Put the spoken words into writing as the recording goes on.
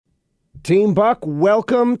Team Buck,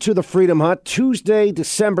 welcome to the Freedom Hut, Tuesday,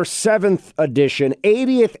 December 7th edition,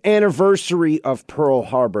 80th anniversary of Pearl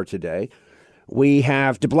Harbor today. We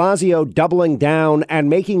have de Blasio doubling down and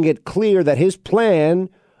making it clear that his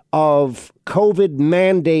plan of COVID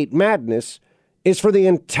mandate madness is for the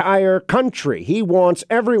entire country. He wants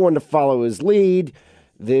everyone to follow his lead.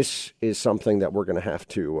 This is something that we're going to have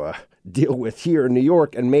to deal with here in New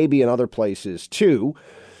York and maybe in other places too.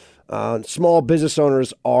 Small business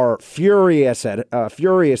owners are furious at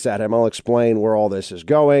him. I'll explain where all this is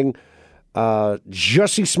going.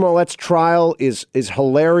 Jussie Smollett's trial is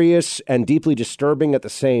hilarious and deeply disturbing at the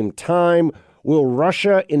same time. Will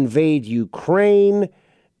Russia invade Ukraine?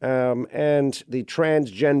 And the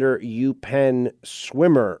transgender UPenn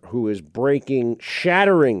swimmer who is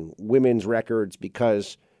shattering women's records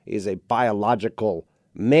because he is a biological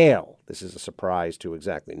male. This is a surprise to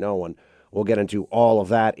exactly no one. We'll get into all of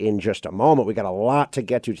that in just a moment. We got a lot to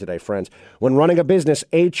get to today, friends. When running a business,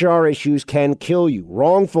 HR issues can kill you.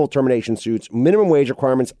 Wrongful termination suits, minimum wage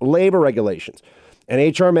requirements, labor regulations.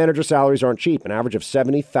 And HR manager salaries aren't cheap, an average of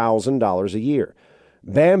 $70,000 a year.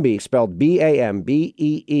 Bambee, spelled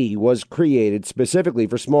B-A-M-B-E-E, was created specifically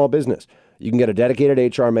for small business. You can get a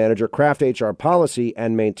dedicated HR manager, craft HR policy,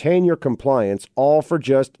 and maintain your compliance, all for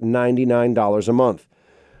just $99 a month.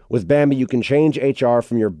 With Bambee, you can change HR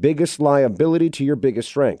from your biggest liability to your biggest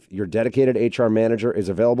strength. Your dedicated HR manager is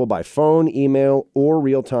available by phone, email, or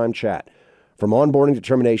real-time chat. From onboarding to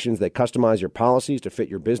terminations, they customize your policies to fit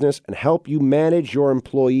your business and help you manage your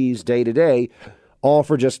employees day-to-day, all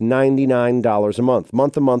for just $99 a month.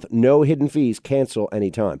 Month to month, no hidden fees, cancel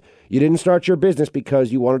anytime. You didn't start your business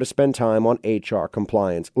because you wanted to spend time on HR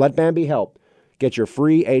compliance. Let Bambee help. Get your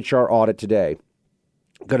free HR audit today.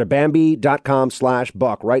 Go to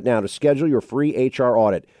Bambee.com/buck right now to schedule your free HR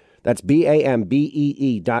audit. That's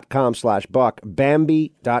BAMBEE.com/buck,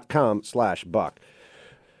 Bambee.com/buck.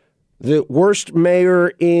 The worst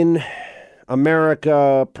mayor in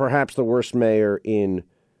America, perhaps the worst mayor in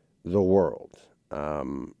the world.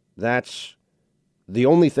 That's the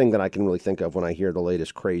only thing that I can really think of when I hear the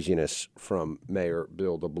latest craziness from Mayor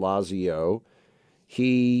Bill de Blasio.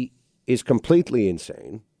 He is completely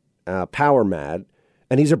insane, power mad.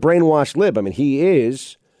 And he's a brainwashed lib. I mean, he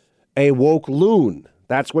is a woke loon.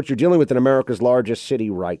 That's what you're dealing with in America's largest city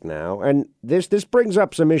right now. And this brings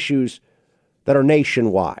up some issues that are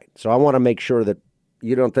nationwide. So I want to make sure that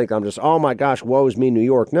you don't think I'm just, oh my gosh, woe is me, New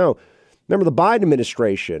York. No. Remember, the Biden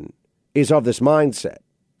administration is of this mindset.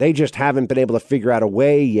 They just haven't been able to figure out a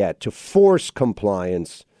way yet to force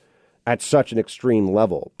compliance at such an extreme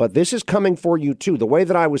level. But this is coming for you, too. The way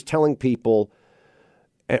that I was telling people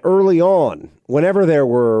early on, whenever there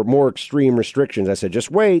were more extreme restrictions, I said,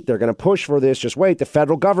 just wait, they're going to push for this, just wait, the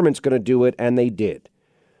federal government's going to do it, and they did.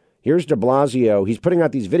 Here's de Blasio. He's putting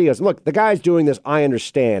out these videos. Look, the guy's doing this, I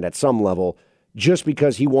understand, at some level, just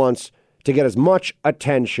because he wants to get as much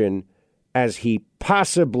attention as he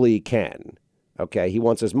possibly can. Okay, he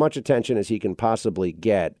wants as much attention as he can possibly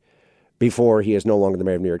get before he is no longer the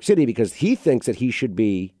mayor of New York City, because he thinks that he should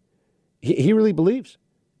be, he really believes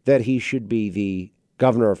that he should be the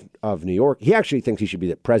governor of New York. He actually thinks he should be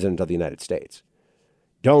the president of the United States.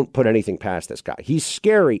 Don't put anything past this guy. He's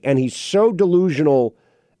scary, and he's so delusional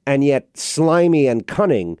and yet slimy and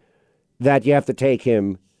cunning that you have to take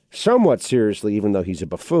him somewhat seriously, even though he's a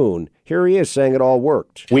buffoon. Here he is saying it all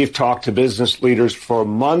worked. We've talked to business leaders for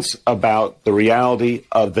months about the reality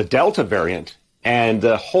of the Delta variant and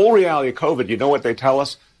the whole reality of COVID. You know what they tell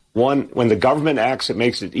us? One, when the government acts, it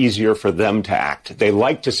makes it easier for them to act. They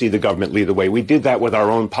like to see the government lead the way. We did that with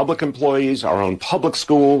our own public employees, our own public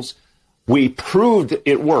schools. We proved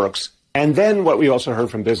it works. And then what we also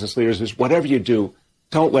heard from business leaders is whatever you do,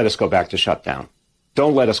 don't let us go back to shutdown.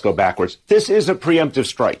 Don't let us go backwards. This is a preemptive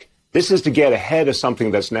strike. This is to get ahead of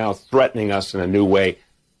something that's now threatening us in a new way.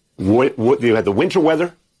 You had the winter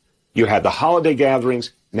weather. You had the holiday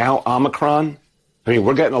gatherings. Now Omicron. I mean,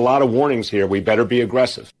 we're getting a lot of warnings here. We better be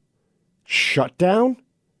aggressive. Shutdown?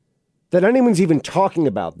 That anyone's even talking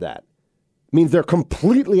about that means they're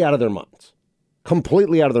completely out of their minds.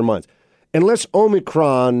 Completely out of their minds. Unless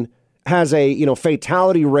Omicron has a,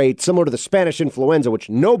 fatality rate similar to the Spanish influenza, which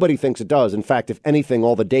nobody thinks it does. In fact, if anything,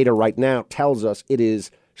 all the data right now tells us it is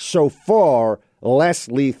so far less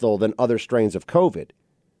lethal than other strains of COVID.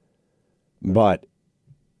 But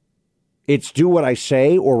it's do what I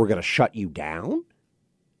say or we're going to shut you down?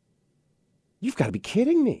 You've got to be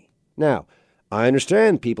kidding me. Now, I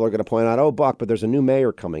understand people are going to point out, oh, Buck, but there's a new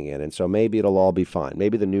mayor coming in, and so maybe it'll all be fine.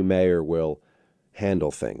 Maybe the new mayor will handle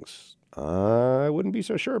things. I wouldn't be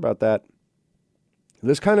so sure about that.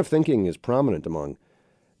 This kind of thinking is prominent among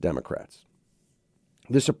Democrats.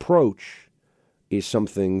 This approach is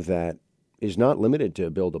something that is not limited to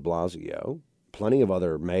Bill de Blasio. Plenty of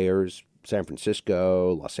other mayors, San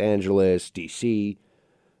Francisco, Los Angeles, D.C.,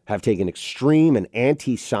 have taken extreme and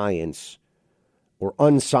anti-science or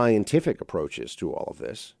unscientific approaches to all of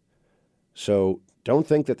this. So don't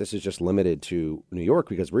think that this is just limited to New York,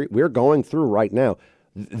 because we're going through right now.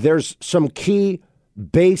 There's some key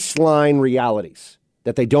baseline realities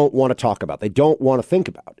that they don't want to talk about. They don't want to think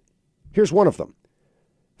about. Here's one of them.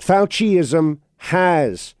 Fauciism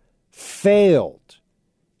has failed.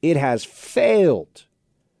 It has failed.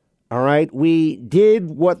 All right? We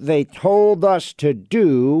did what they told us to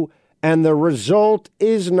do, and the result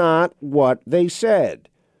is not what they said.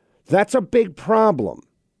 That's a big problem.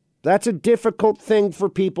 That's a difficult thing for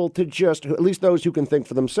people to just, at least those who can think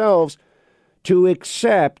for themselves, to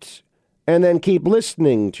accept and then keep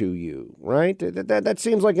listening to you, right? That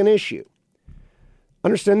seems like an issue.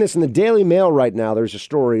 Understand this. In the Daily Mail right now, there's a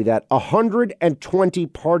story that 120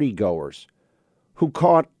 partygoers who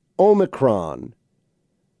caught Omicron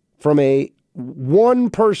from one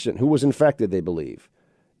person who was infected, they believe,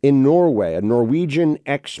 in Norway, a Norwegian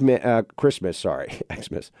Christmas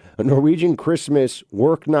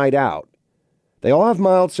work night out. They all have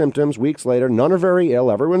mild symptoms weeks later. None are very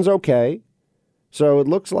ill. Everyone's okay. So it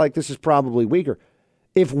looks like this is probably weaker.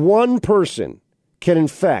 If one person can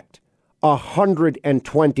infect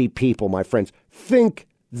 120 people, my friends, think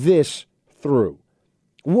this through.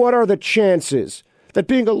 What are the chances that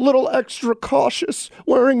being a little extra cautious,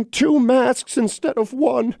 wearing 2 masks instead of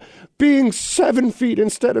 1, being 7 feet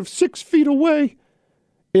instead of 6 feet away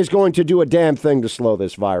is going to do a damn thing to slow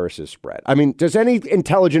this virus's spread? I mean, does any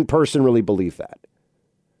intelligent person really believe that?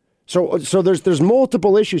 So there's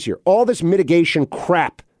multiple issues here. All this mitigation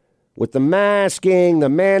crap with the masking, the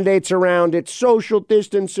mandates around it, social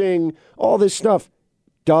distancing, all this stuff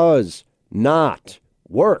does not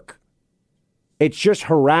work. It's just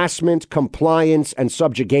harassment, compliance, and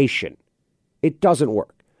subjugation. It doesn't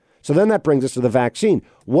work. So then that brings us to the vaccine.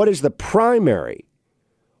 What is the primary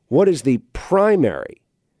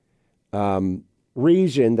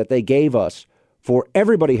reason that they gave us for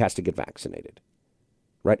everybody has to get vaccinated?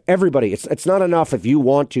 Right? Everybody. It's not enough if you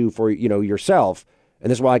want to for, yourself.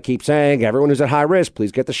 And this is why I keep saying everyone who's at high risk,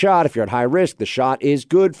 please get the shot. If you're at high risk, the shot is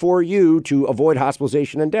good for you to avoid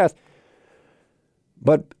hospitalization and death.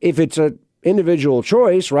 But if it's an individual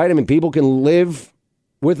choice, right? I mean, people can live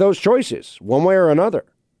with those choices one way or another.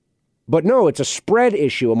 But no, it's a spread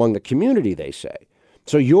issue among the community, they say.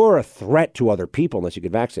 So you're a threat to other people unless you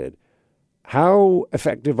get vaccinated. How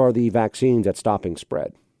effective are the vaccines at stopping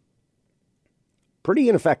spread? Pretty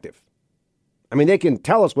ineffective. I mean, they can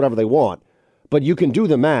tell us whatever they want, but you can do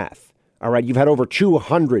the math. All right, you've had over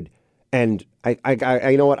 200, and I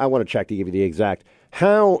you know what? I want to check to give you the exact.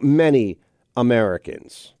 How many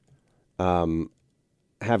Americans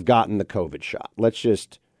have gotten the COVID shot? Let's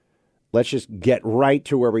just get right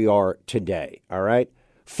to where we are today. All right,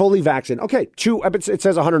 fully vaccinated. Okay, it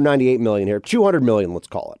says 198 million here. 200 million, let's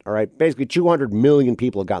call it. All right, basically 200 million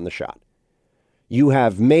people have gotten the shot. You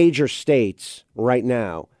have major states right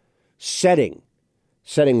now setting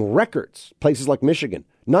records, places like Michigan,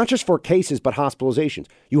 not just for cases, but hospitalizations.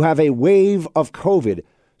 You have a wave of COVID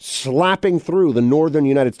slapping through the northern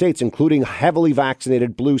United States, including heavily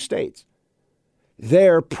vaccinated blue states.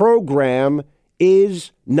 Their program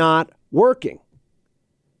is not working.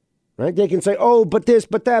 Right? They can say, oh, but this,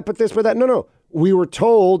 but that, but this, but that. No. We were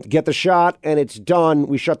told, get the shot and it's done.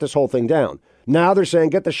 We shut this whole thing down. Now they're saying,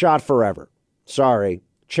 get the shot forever. Sorry,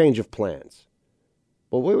 change of plans.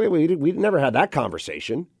 Well, wait, we never had that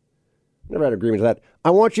conversation. Never had agreement to that.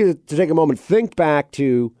 I want you to take a moment, think back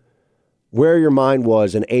to where your mind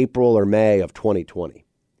was in April or May of 2020.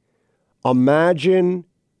 Imagine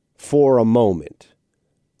for a moment,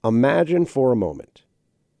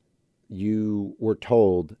 you were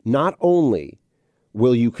told not only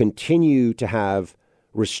will you continue to have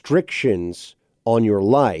restrictions on your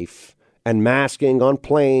life and masking on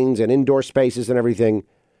planes and indoor spaces and everything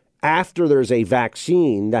after there's a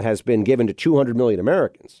vaccine that has been given to 200 million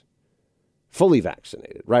Americans, fully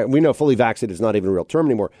vaccinated, right? We know fully vaccinated is not even a real term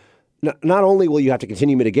anymore. Not only will you have to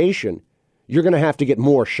continue mitigation, you're going to have to get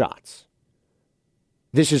more shots.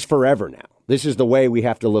 This is forever now. This is the way we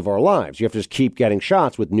have to live our lives. You have to just keep getting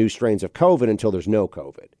shots with new strains of COVID until there's no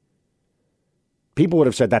COVID. People would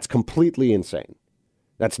have said that's completely insane.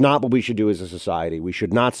 That's not what we should do as a society. We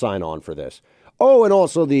should not sign on for this. Oh, and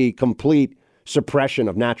also the complete suppression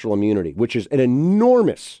of natural immunity, which is an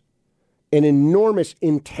enormous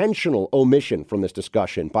intentional omission from this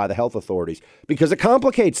discussion by the health authorities because it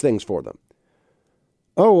complicates things for them.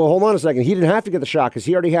 Oh, well, hold on a second. He didn't have to get the shot because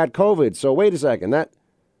he already had COVID. So wait a second.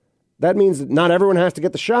 That means that not everyone has to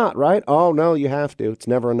get the shot, right? Oh, no, you have to. It's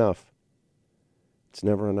never enough. It's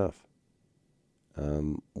never enough.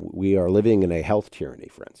 We are living in a health tyranny,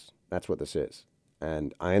 friends. That's what this is.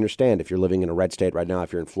 And I understand if you're living in a red state right now,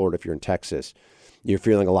 if you're in Florida, if you're in Texas, you're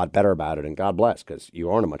feeling a lot better about it. And God bless, because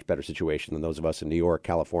you are in a much better situation than those of us in New York,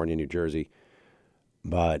 California, New Jersey.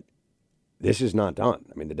 But this is not done.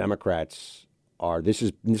 I mean, the Democrats are, this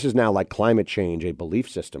is now like climate change, a belief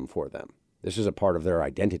system for them. This is a part of their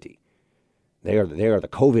identity. They are the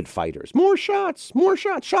COVID fighters. More shots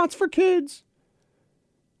shots for kids.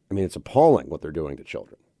 I mean, it's appalling what they're doing to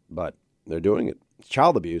children, but they're doing it. It's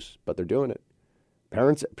child abuse, but they're doing it.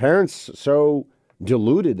 Parents so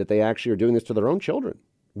deluded that they actually are doing this to their own children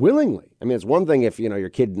willingly. I mean, it's one thing if, your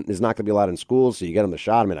kid is not going to be allowed in school, so you get them the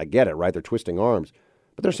shot. I mean, I get it, right? They're twisting arms.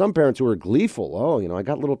 But there's some parents who are gleeful. Oh, I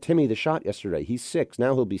got little Timmy the shot yesterday. He's 6.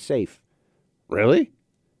 Now he'll be safe. Really?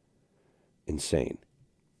 Insane.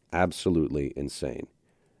 Absolutely insane.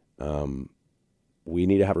 We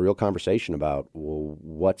need to have a real conversation about, well,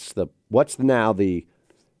 what's the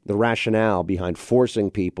rationale behind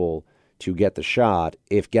forcing people to get the shot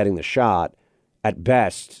if getting the shot at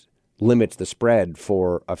best limits the spread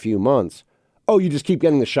for a few months. Oh, you just keep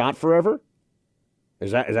getting the shot forever?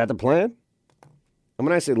 Is that the plan? And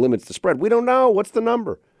when I say limits the spread, we don't know. What's the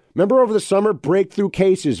number? Remember over the summer, breakthrough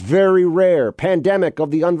cases, very rare. Pandemic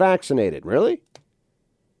of the unvaccinated. Really?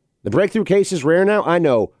 The breakthrough case is rare now? I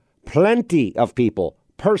know plenty of people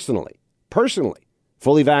personally,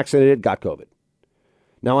 fully vaccinated, got COVID.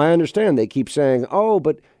 Now, I understand they keep saying, oh,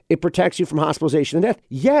 but it protects you from hospitalization and death.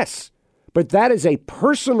 Yes, but that is a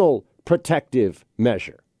personal protective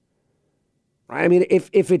measure. I mean, if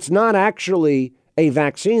it's not actually a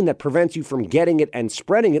vaccine that prevents you from getting it and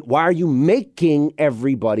spreading it, why are you making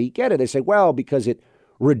everybody get it? They say, well, because it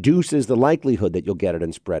reduces the likelihood that you'll get it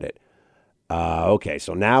and spread it. Okay,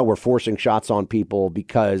 so now we're forcing shots on people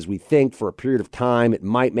because we think for a period of time it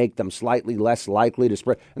might make them slightly less likely to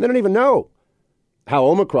spread. And they don't even know how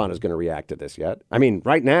Omicron is going to react to this yet. I mean,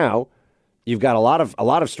 right now, you've got a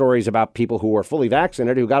lot of stories about people who are fully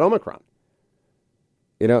vaccinated who got Omicron.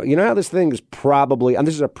 You know how this thing is probably, and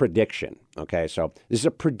this is a prediction, okay? So this is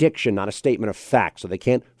a prediction, not a statement of fact, so they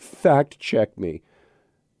can't fact check me.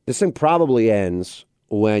 This thing probably ends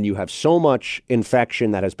when you have so much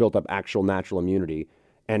infection that has built up actual natural immunity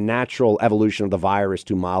and natural evolution of the virus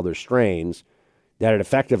to milder strains that it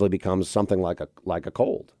effectively becomes something like a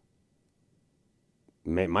cold.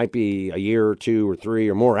 It might be a year or 2 or 3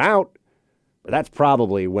 or more out, but that's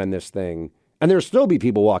probably when this thing, and there'll still be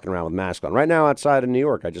people walking around with masks on. Right now outside of New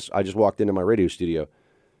York, I just walked into my radio studio,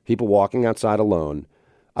 people walking outside alone.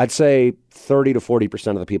 I'd say 30 to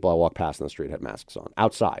 40% of the people I walk past on the street had masks on,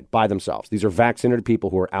 outside, by themselves. These are vaccinated people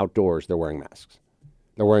who are outdoors. They're wearing masks.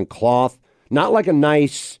 They're wearing cloth, not like a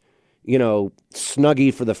nice,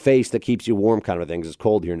 snuggie for the face that keeps you warm kind of thing, 'cause it's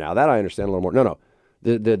cold here now. That I understand a little more. No,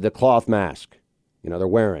 the cloth mask. They're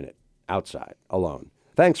wearing it outside, alone.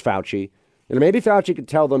 Thanks, Fauci. Maybe Fauci could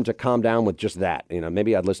tell them to calm down with just that.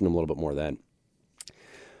 Maybe I'd listen to him a little bit more then.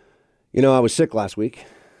 I was sick last week.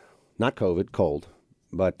 Not COVID, cold.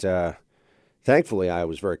 But thankfully, I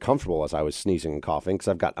was very comfortable as I was sneezing and coughing because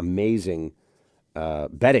I've got amazing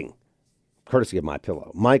bedding, courtesy of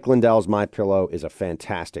MyPillow. Mike Lindell's MyPillow is a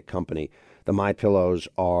fantastic company. The MyPillows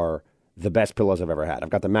are the best pillows I've ever had. I've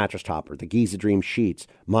got the mattress topper, the Giza Dream sheets,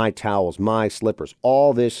 my towels, my slippers.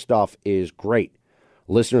 All this stuff is great.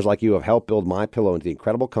 Listeners like you have helped build MyPillow into the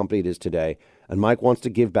incredible company it is today, and Mike wants to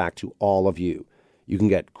give back to all of you. You can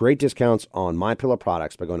get great discounts on MyPillow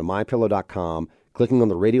products by going to MyPillow.com, clicking on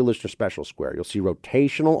the Radio Listener Special Square. You'll see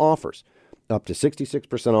rotational offers, up to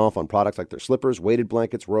 66% off on products like their slippers, weighted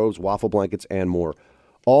blankets, robes, waffle blankets, and more.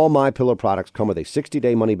 All MyPillow products come with a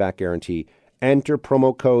 60-day money-back guarantee. Enter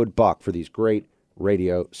promo code BUCK for these great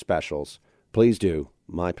radio specials. Please do.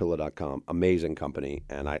 MyPillow.com. Amazing company.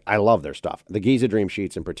 And I love their stuff. The Giza Dream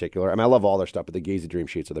sheets in particular. I love all their stuff, but the Giza Dream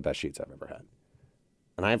sheets are the best sheets I've ever had.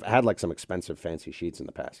 And I've had some expensive fancy sheets in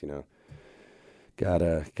the past,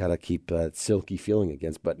 Gotta keep that silky feeling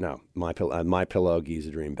against. But no, MyPillow,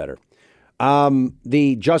 Giza Dream better.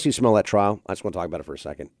 The Jussie Smollett trial. I just want to talk about it for a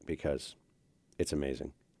second because it's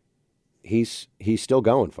amazing. He's still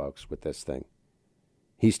going, folks, with this thing.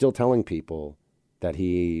 He's still telling people that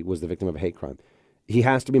he was the victim of a hate crime. He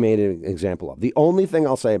has to be made an example of. The only thing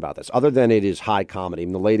I'll say about this, other than it is high comedy,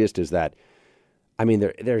 and the latest is that,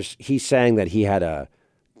 he's saying that he had a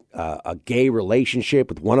gay relationship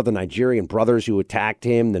with one of the Nigerian brothers who attacked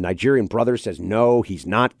him. The Nigerian brother says, no, he's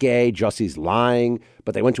not gay. Jussie's lying.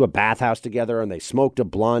 But they went to a bathhouse together and they smoked a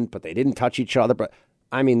blunt, but they didn't touch each other. But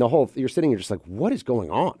I mean, you're sitting here just like, what is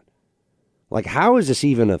going on? Like, how is this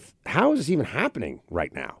even happening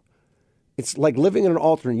right now? It's like living in an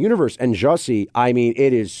alternate universe. And Jussie, I mean,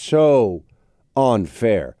 it is so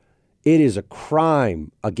unfair. It is a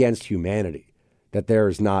crime against humanity that there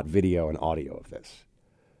is not video and audio of this.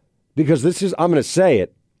 Because I'm going to say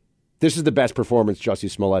it, this is the best performance Jussie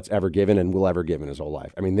Smollett's ever given and will ever give in his whole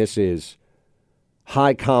life. I mean, this is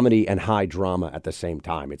high comedy and high drama at the same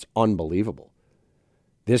time. It's unbelievable.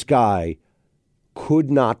 This guy could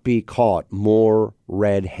not be caught more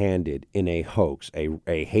red-handed in a hoax,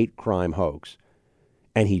 a hate crime hoax,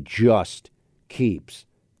 and he just keeps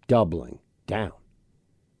doubling down.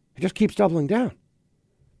 He just keeps doubling down.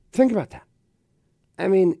 Think about that. I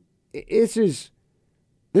mean, this is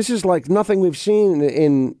like nothing we've seen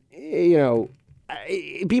in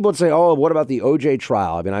people would say, oh, what about the OJ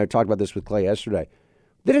trial? I mean, I talked about this with Clay yesterday.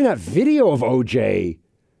 They didn't have video of OJ,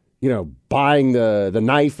 buying the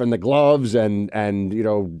knife and the gloves and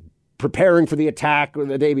preparing for the attack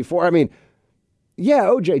the day before. I mean, yeah,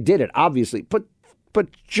 OJ did it, obviously, but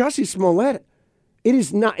Jussie Smollett, it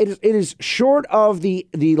is short of the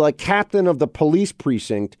like captain of the police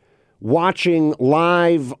precinct watching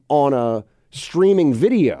live on a streaming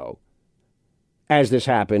video as this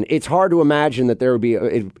happened. It's hard to imagine that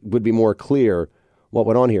it would be more clear what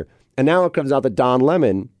went on here. And now it comes out that Don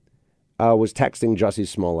Lemon was texting Jussie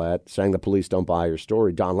Smollett saying the police don't buy your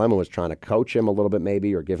story. Don Lemon was trying to coach him a little bit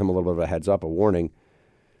maybe, or give him a little bit of a heads up, a warning.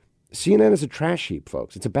 CNN is a trash heap,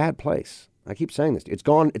 folks. It's a bad place. I keep saying this. It's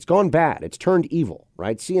gone bad. It's turned evil,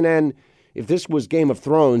 right? CNN, if this was Game of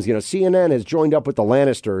Thrones, CNN has joined up with the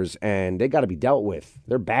Lannisters and they got to be dealt with.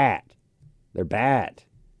 They're bad. They're bad.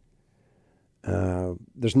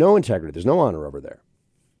 There's no integrity. There's no honor over there.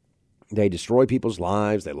 They destroy people's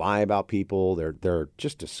lives. They lie about people. They're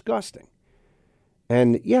just disgusting.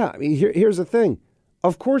 And yeah, I mean, here's the thing.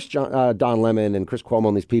 Of course, Don Lemon and Chris Cuomo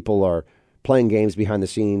and these people are playing games behind the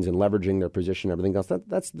scenes and leveraging their position and everything else.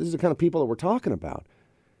 This is the kind of people that we're talking about.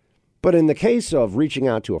 But in the case of reaching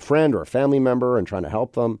out to a friend or a family member and trying to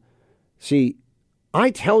help them, see, I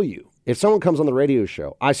tell you, if someone comes on the radio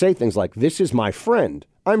show, I say things like, this is my friend.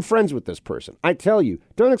 I'm friends with this person. I tell you,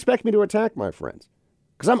 don't expect me to attack my friends,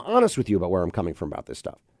 because I'm honest with you about where I'm coming from about this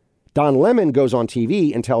stuff. Don Lemon goes on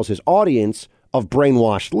TV and tells his audience of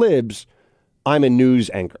brainwashed libs, I'm a news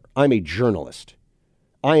anchor. I'm a journalist.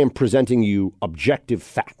 I am presenting you objective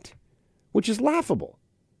fact, which is laughable.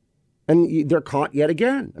 And they're caught yet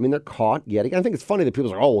again. I think it's funny that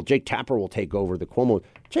people are like, oh, well, Jake Tapper will take over the Cuomo.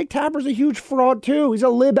 Jake Tapper's a huge fraud, too. He's a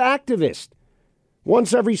lib activist.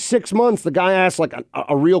 Once every 6 months, the guy asks like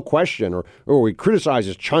a real question, or he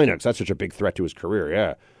criticizes China because that's such a big threat to his career.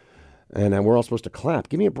 Yeah. And then we're all supposed to clap.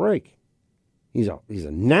 Give me a break. He's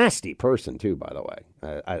a nasty person, too, by the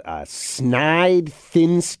way. A snide,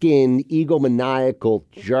 thin-skinned, egomaniacal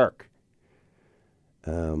jerk.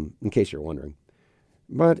 In case you're wondering.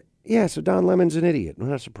 But, yeah, so Don Lemon's an idiot. I'm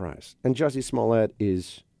not surprised. And Jussie Smollett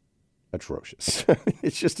is atrocious.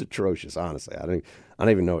 It's just atrocious, honestly. I don't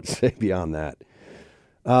even know what to say beyond that.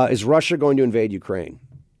 Is Russia going to invade Ukraine?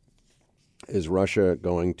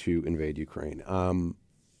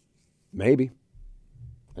 Maybe.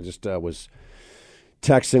 I just was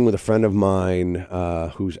texting with a friend of mine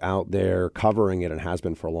who's out there covering it and has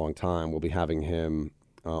been for a long time. We'll be having him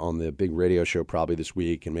on the big radio show probably this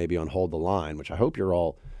week, and maybe on Hold the Line, which I hope you're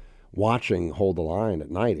all watching Hold the Line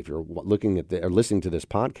at night. If you're looking at or listening to this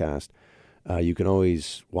podcast, you can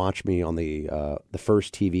always watch me on the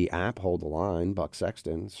First TV app, Hold the Line, Buck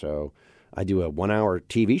Sexton. So I do a 1-hour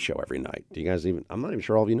TV show every night. Do you guys I'm not even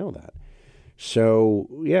sure all of you know that. So,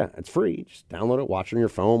 yeah, it's free. Just download it, watch it on your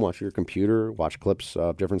phone, watch it on your computer, watch clips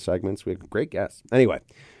of different segments. We have great guests. Anyway,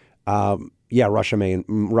 Russia may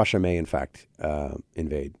in fact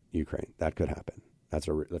invade Ukraine. That could happen. That's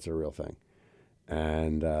a real thing.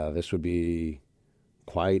 And this would be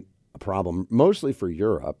quite a problem, mostly for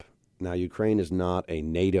Europe. Now, Ukraine is not a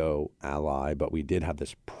NATO ally, but we did have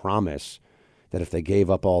this promise that if they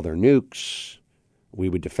gave up all their nukes, we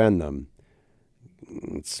would defend them.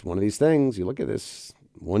 It's one of these things. You look at this.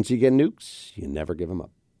 Once you get nukes, you never give them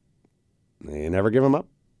up. You never give them up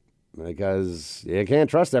because you can't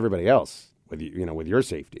trust everybody else with your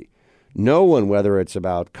safety. No one, whether it's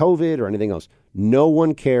about COVID or anything else, no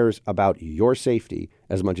one cares about your safety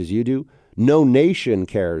as much as you do. No nation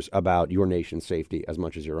cares about your nation's safety as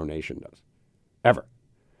much as your own nation does, ever.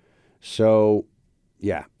 So,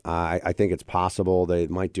 yeah, I think it's possible they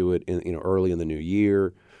might do it early in the new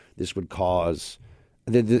year. This would cause.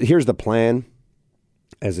 Here's the plan,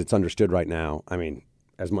 as it's understood right now. I mean,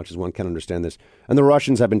 as much as one can understand this. And the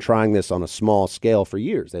Russians have been trying this on a small scale for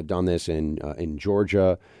years. They've done this in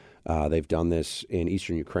Georgia. They've done this in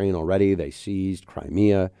eastern Ukraine already. They seized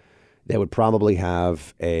Crimea. They would probably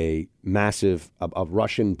have a massive a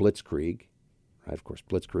Russian blitzkrieg. Right? Of course,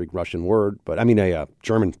 blitzkrieg, Russian word, but I mean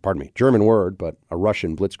German word, but a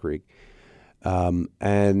Russian blitzkrieg.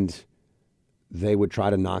 And they would try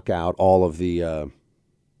to knock out all of the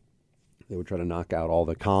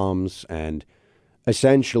comms and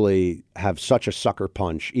essentially have such a sucker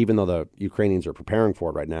punch, even though the Ukrainians are preparing for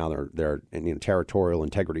it right now. They're territorial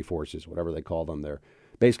integrity forces, whatever they call them. They're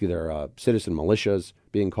citizen militias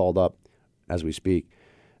being called up as we speak.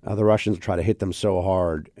 The Russians try to hit them so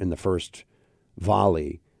hard in the first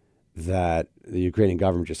volley that the Ukrainian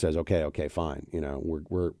government just says, okay, fine.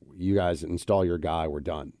 We're you guys install your guy. We're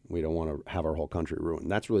done. We don't want to have our whole country ruined.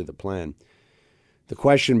 That's really the plan. The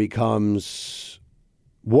question becomes,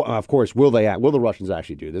 of course, will the Russians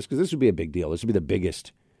actually do this? Because this would be a big deal. This would be the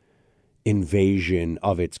biggest invasion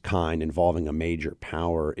of its kind involving a major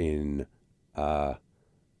power in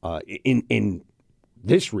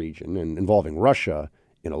this region and involving Russia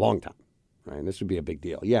in a long time. Right? This would be a big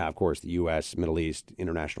deal. Yeah, of course, the U.S., Middle East,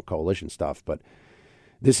 international coalition stuff, but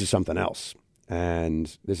this is something else,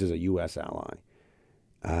 and this is a U.S. ally.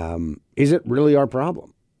 Is it really our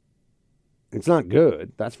problem? It's not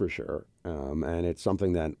good, that's for sure, and it's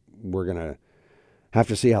something that we're going to have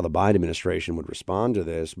to see how the Biden administration would respond to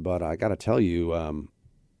this, but I got to tell you,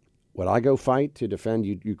 would I go fight to defend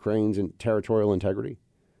Ukraine's territorial integrity?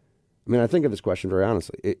 I mean, I think of this question very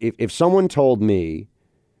honestly. If someone told me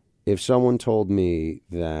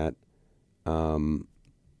that,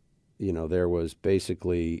 there was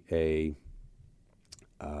basically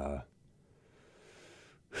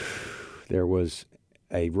there was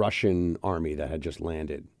a Russian army that had just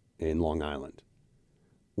landed in Long Island,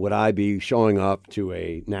 would I be showing up to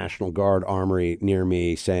a National Guard armory near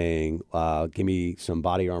me saying, give me some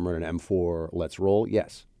body armor and an M4, let's roll?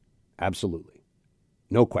 Yes, absolutely.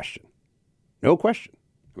 No question. No question.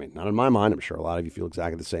 I mean, not in my mind. I'm sure a lot of you feel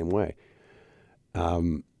exactly the same way.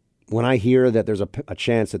 When I hear that there's a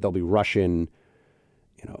chance that there'll be Russian,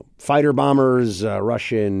 fighter bombers,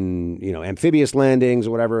 Russian, amphibious landings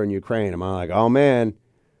or whatever in Ukraine, I'm like, oh man,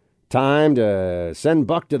 time to send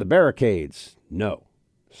Buck to the barricades. No.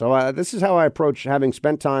 So this is how I approach having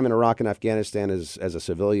spent time in Iraq and Afghanistan as a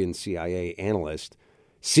civilian CIA analyst,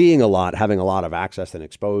 seeing a lot, having a lot of access and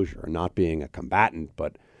exposure, not being a combatant,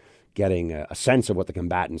 but getting a sense of what the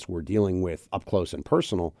combatants were dealing with up close and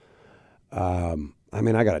personal. I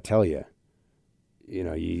got to tell you,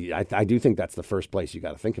 I do think that's the first place you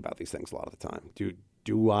got to think about these things a lot of the time.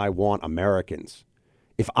 Do I want Americans?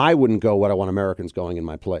 If I wouldn't go, what I want Americans going in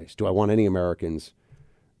my place? Do I want any Americans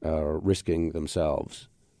risking themselves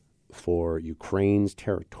for Ukraine's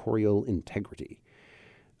territorial integrity?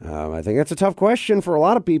 I think that's a tough question for a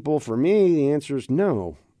lot of people. For me, the answer is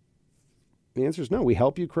no. The answer is no. We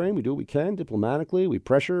help Ukraine. We do what we can diplomatically. We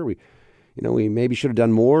pressure. We maybe should have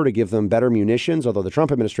done more to give them better munitions, although the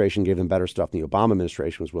Trump administration gave them better stuff than the Obama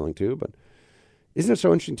administration was willing to. But isn't it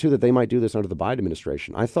so interesting, too, that they might do this under the Biden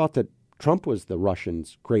administration? I thought that Trump was the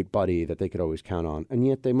Russians' great buddy that they could always count on, and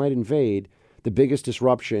yet they might invade the biggest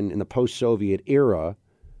disruption in the post-Soviet era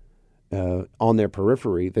on their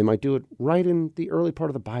periphery. They might do it right in the early part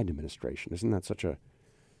of the Biden administration. Isn't that such a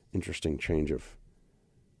interesting change of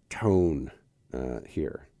tone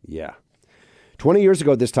here? Yeah. 20 years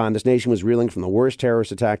ago at this time, this nation was reeling from the worst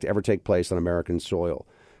terrorist attack to ever take place on American soil.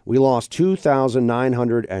 We lost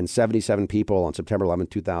 2,977 people on September 11,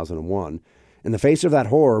 2001. In the face of that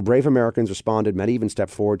horror, brave Americans responded. Many even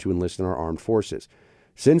stepped forward to enlist in our armed forces.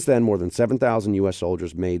 Since then, more than 7,000 U.S.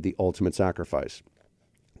 soldiers made the ultimate sacrifice.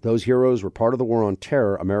 Those heroes were part of the war on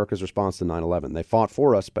terror, America's response to 9/11. They fought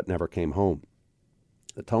for us, but never came home.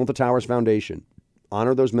 The Tunnel to Towers Foundation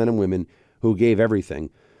honored those men and women who gave everything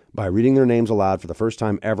by reading their names aloud for the first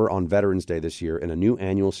time ever on Veterans Day this year in a new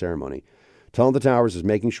annual ceremony. Tunnel to Towers is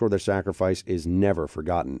making sure their sacrifice is never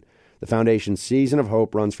forgotten. The foundation's season of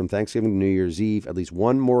hope runs from Thanksgiving to New Year's Eve. At least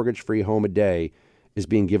one mortgage-free home a day is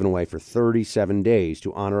being given away for 37 days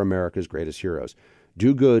to honor America's greatest heroes.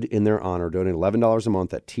 Do good in their honor. Donate $11 a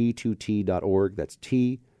month at T2T.org. That's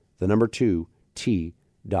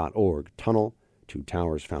T2T.org. Tunnel to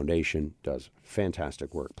Towers Foundation does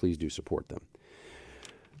fantastic work. Please do support them.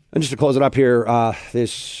 And just to close it up here,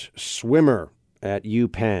 this swimmer at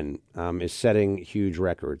UPenn is setting huge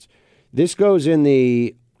records. This goes in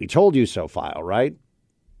the "we told you so" file, right?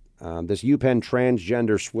 This UPenn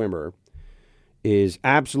transgender swimmer is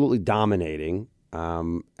absolutely dominating.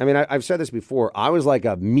 I've said this before. I was like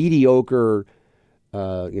a mediocre,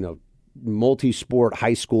 multi-sport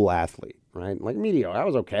high school athlete, right? Like mediocre. I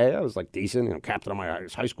was okay. I was like decent, captain of my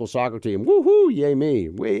high school soccer team. Woohoo, yay me.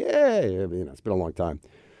 Yay. It's been a long time.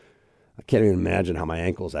 I can't even imagine how my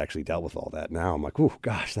ankles actually dealt with all that. Now I'm like, oh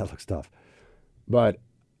gosh, that looks tough. But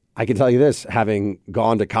I can tell you this, having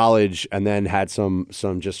gone to college and then had some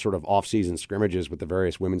just sort of off-season scrimmages with the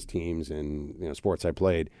various women's teams and sports I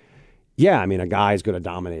played. Yeah, a guy's going to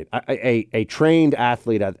dominate. A trained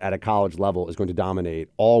athlete at a college level is going to dominate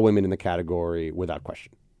all women in the category without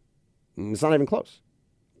question. It's not even close.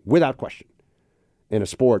 Without question. In a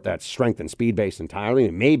sport that's strength and speed-based entirely,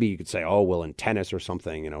 and maybe you could say, oh, well, in tennis or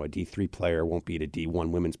something, a D3 player won't beat a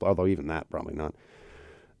D1 women's player, although even that, probably not.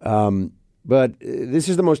 But this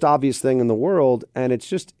is the most obvious thing in the world, and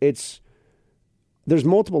there's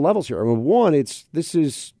multiple levels here. One, this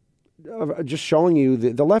is just showing you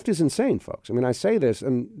the left is insane, folks. I say this,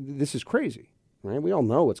 and this is crazy, right? We all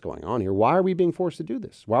know what's going on here. Why are we being forced to do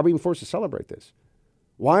this? Why are we being forced to celebrate this?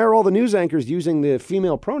 Why are all the news anchors using the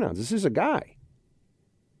female pronouns? This is a guy.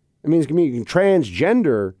 It's going to be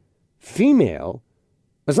transgender female.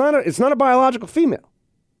 It's not a biological female.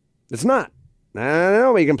 It's not. I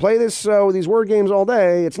know, you can play this these word games all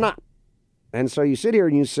day. It's not. And so you sit here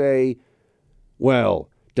and you say, well,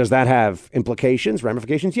 does that have implications,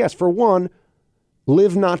 ramifications? Yes. For one,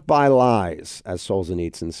 live not by lies, as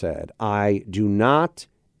Solzhenitsyn said. I do not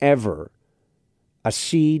ever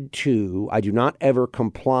accede to, I do not ever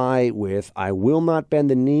comply with, I will not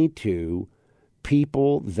bend the knee to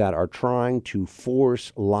people that are trying to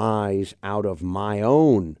force lies out of my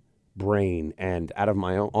own brain and out of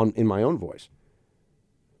in my own voice.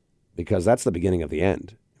 Because that's the beginning of the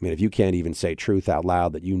end. If you can't even say truth out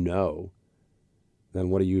loud that then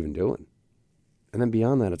what are you even doing? And then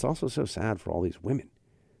beyond that, it's also so sad for all these women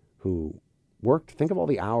who worked. Think of all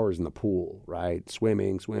the hours in the pool, right?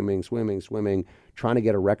 Swimming, trying to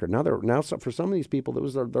get a record. Now for some of these people, that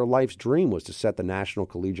was their life's dream was to set the national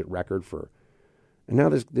collegiate record and now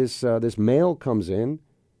this male comes in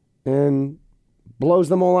and blows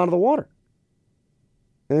them all out of the water.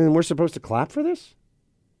 And we're supposed to clap for this?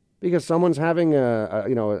 Because someone's having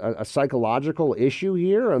a psychological issue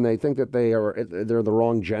here, and they think that they're the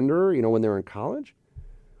wrong gender, when they're in college.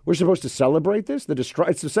 We're supposed to celebrate this.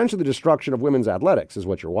 It's essentially the destruction of women's athletics, is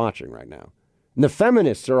what you're watching right now. And the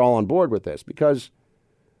feminists are all on board with this because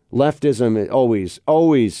leftism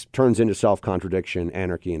always turns into self-contradiction,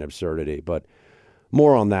 anarchy, and absurdity. But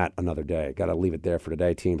more on that another day. Got to leave it there for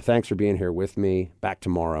today, team. Thanks for being here with me. Back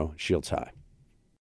tomorrow. Shields high.